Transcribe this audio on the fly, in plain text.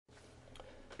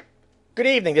Good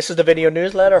evening. This is the video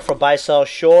newsletter for Buy Sell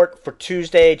Short for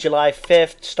Tuesday, July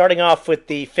 5th. Starting off with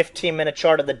the 15-minute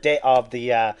chart of the day of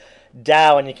the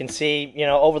Dow, and you can see,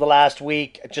 over the last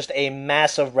week, just a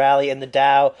massive rally in the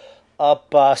Dow,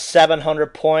 up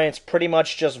 700 points, pretty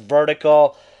much just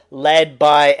vertical, led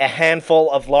by a handful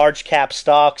of large cap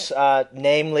stocks,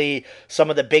 namely some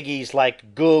of the biggies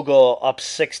like Google up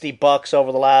 $60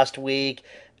 over the last week,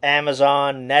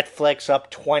 Amazon, Netflix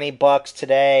up $20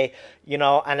 today,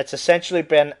 and it's essentially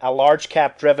been a large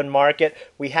cap driven market.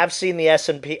 We have seen the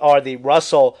S&P or the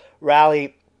Russell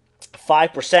rally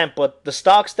 5%, but the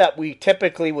stocks that we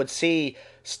typically would see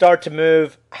start to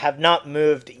move have not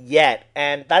moved yet.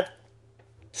 And that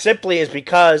simply is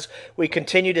because we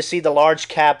continue to see the large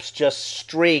caps just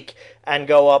streak and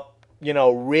go up,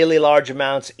 really large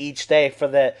amounts each day. For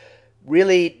the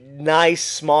really nice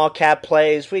small cap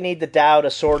plays, we need the Dow to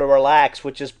sort of relax,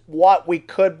 which is what we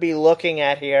could be looking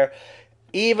at here.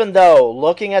 Even though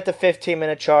looking at the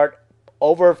 15-minute chart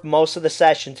over most of the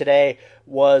session today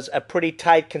was a pretty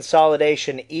tight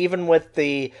consolidation, even with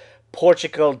the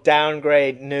Portugal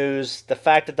downgrade news, the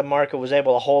fact that the market was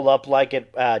able to hold up like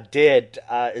it did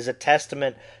is a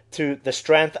testament to the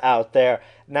strength out there.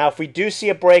 Now, if we do see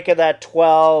a break of that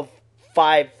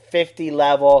 12,550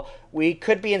 level, we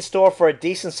could be in store for a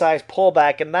decent-sized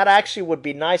pullback, and that actually would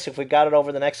be nice if we got it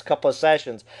over the next couple of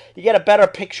sessions. You get a better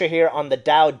picture here on the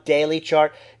Dow daily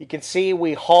chart. You can see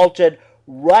we halted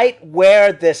right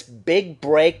where this big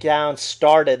breakdown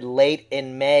started late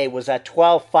in May, was at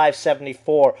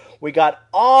 12,574. We got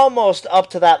almost up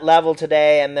to that level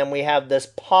today, and then we have this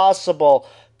possible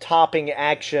topping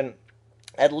action,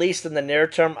 at least in the near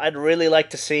term. I'd really like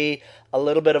to see a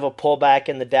little bit of a pullback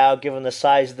in the Dow given the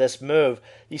size of this move.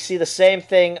 You see the same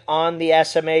thing on the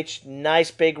SMH.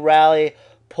 Nice big rally,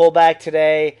 pullback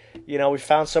today. We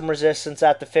found some resistance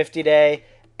at the 50-day.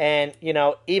 And,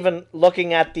 even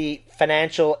looking at the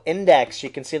financial index, you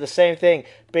can see the same thing.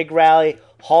 Big rally,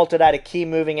 halted at a key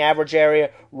moving average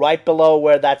area right below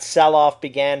where that sell-off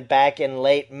began back in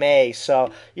late May.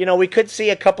 So, we could see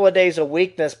a couple of days of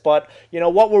weakness, but,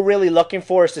 what we're really looking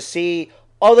for is to see,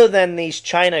 other than these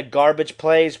China garbage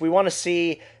plays, we want to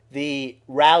see the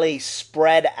rally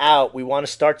spread out. We want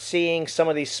to start seeing some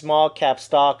of these small cap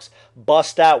stocks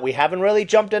bust out. We haven't really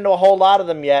jumped into a whole lot of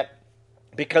them yet,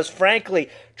 because frankly,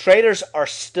 traders are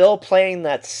still playing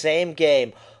that same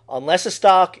game. Unless a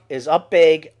stock is up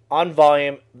big on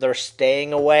volume, they're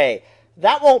staying away.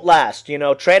 That won't last.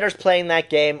 Traders playing that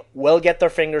game will get their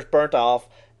fingers burnt off.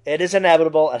 It is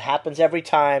inevitable. It happens every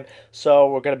time. So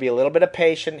we're going to be a little bit of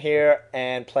patient here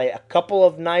and play a couple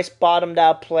of nice bottomed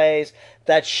out plays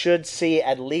that should see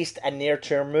at least a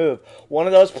near-term move. One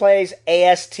of those plays,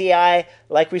 ASTI,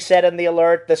 like we said in the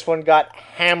alert, this one got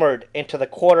hammered into the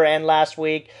quarter end last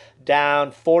week,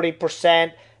 down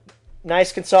 40%.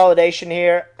 Nice consolidation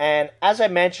here. And as I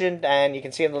mentioned, and you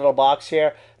can see in the little box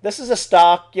here, this is a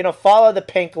stock, follow the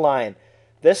pink line.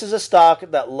 This is a stock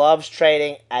that loves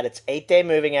trading at its 8-day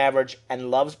moving average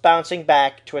and loves bouncing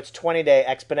back to its 20-day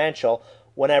exponential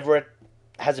whenever it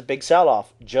has a big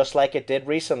sell-off, just like it did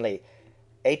recently.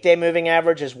 8-day moving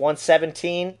average is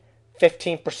 117,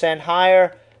 15%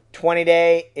 higher.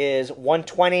 20-day is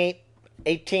 120,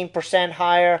 18%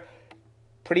 higher.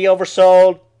 Pretty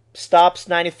oversold. Stops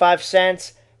 95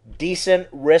 cents. Decent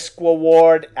risk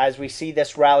reward as we see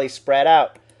this rally spread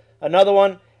out. Another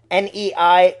one,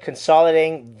 NEI,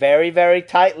 consolidating very, very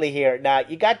tightly here. Now,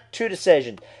 you got two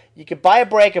decisions. You could buy a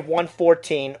break of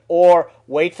 114 or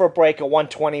wait for a break of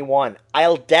 121.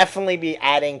 I'll definitely be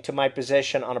adding to my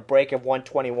position on a break of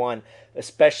 121,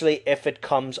 especially if it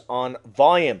comes on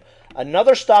volume.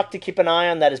 Another stock to keep an eye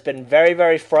on that has been very,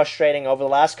 very frustrating over the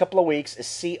last couple of weeks is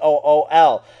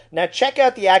COOL. Now, check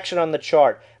out the action on the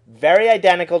chart. Very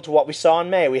identical to what we saw in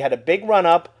May. We had a big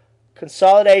run-up,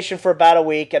 consolidation for about a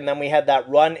week, and then we had that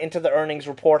run into the earnings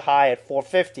report high at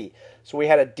 450. So we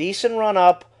had a decent run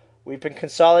up. We've been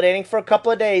consolidating for a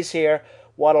couple of days here.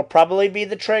 What'll probably be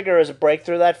the trigger is a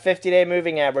breakthrough that 50-day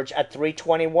moving average at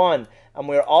 321. And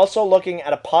we're also looking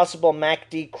at a possible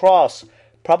MACD cross,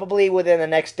 probably within the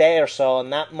next day or so,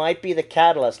 and that might be the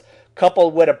catalyst,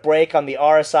 coupled with a break on the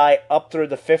RSI up through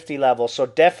the 50 level. So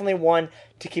definitely one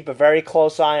to keep a very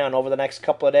close eye on over the next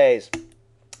couple of days.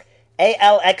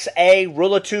 ALXA,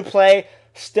 Rule of 2 play,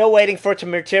 still waiting for it to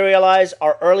materialize.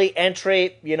 Our early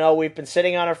entry, we've been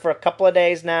sitting on it for a couple of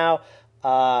days now.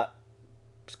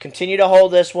 Continue to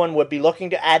hold this one. Would be looking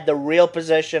to add the real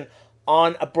position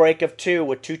on a break of 2,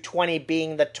 with 220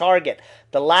 being the target.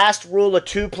 The last Rule of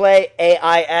 2 play,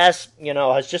 AIS,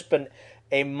 has just been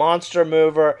a monster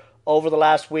mover over the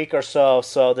last week or so.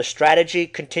 So the strategy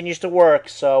continues to work.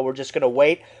 So we're just going to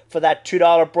wait for that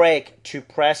 $2 break to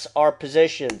press our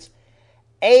positions.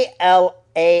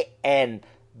 ALAN.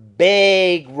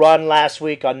 Big run last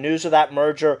week on news of that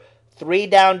merger. 3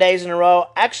 down days in a row.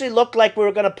 Actually looked like we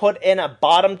were going to put in a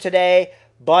bottom today,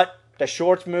 but the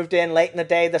shorts moved in late in the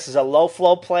day. This is a low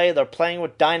flow play. They're playing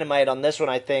with dynamite on this one,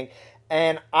 I think.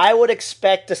 And I would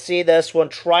expect to see this one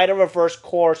try to reverse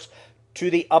course to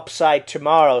the upside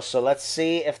tomorrow. So let's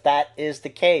see if that is the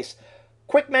case.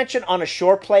 Quick mention on a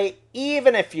short play,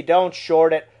 even if you don't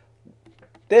short it,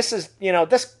 this is,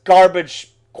 this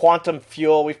garbage Quantum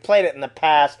Fuel. We've played it in the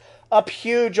past. Up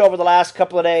huge over the last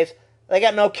couple of days. They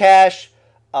got no cash.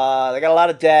 They got a lot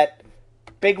of debt.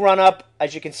 Big run-up.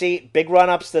 As you can see, big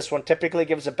run-ups. This one typically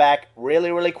gives it back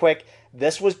really, really quick.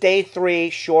 This was day 3.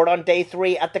 Short on day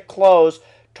 3 at the close.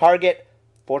 Target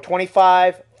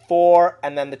 425, 4,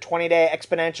 and then the 20-day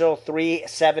exponential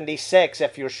 376.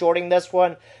 If you're shorting this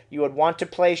one, you would want to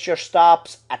place your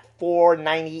stops at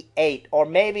 498 or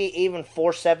maybe even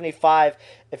 475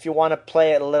 if you want to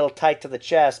play it a little tight to the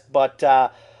chest. But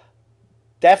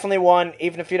definitely one,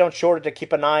 even if you don't short it, to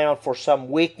keep an eye on for some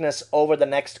weakness over the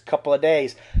next couple of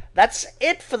days. That's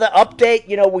it for the update.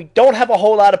 We don't have a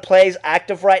whole lot of plays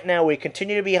active right now. We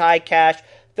continue to be high cash.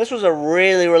 This was a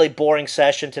really, really boring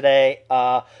session today.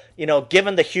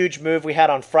 Given the huge move we had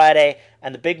on Friday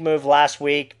and the big move last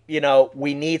week,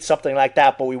 we need something like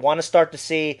that. But we want to start to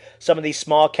see some of these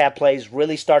small cap plays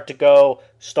really start to go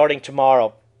starting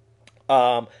tomorrow.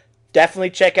 Definitely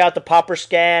check out the Popper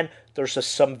Scan. There's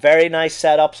some very nice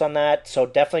setups on that, so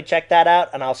definitely check that out,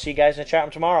 and I'll see you guys in the chat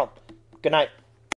room tomorrow. Good night.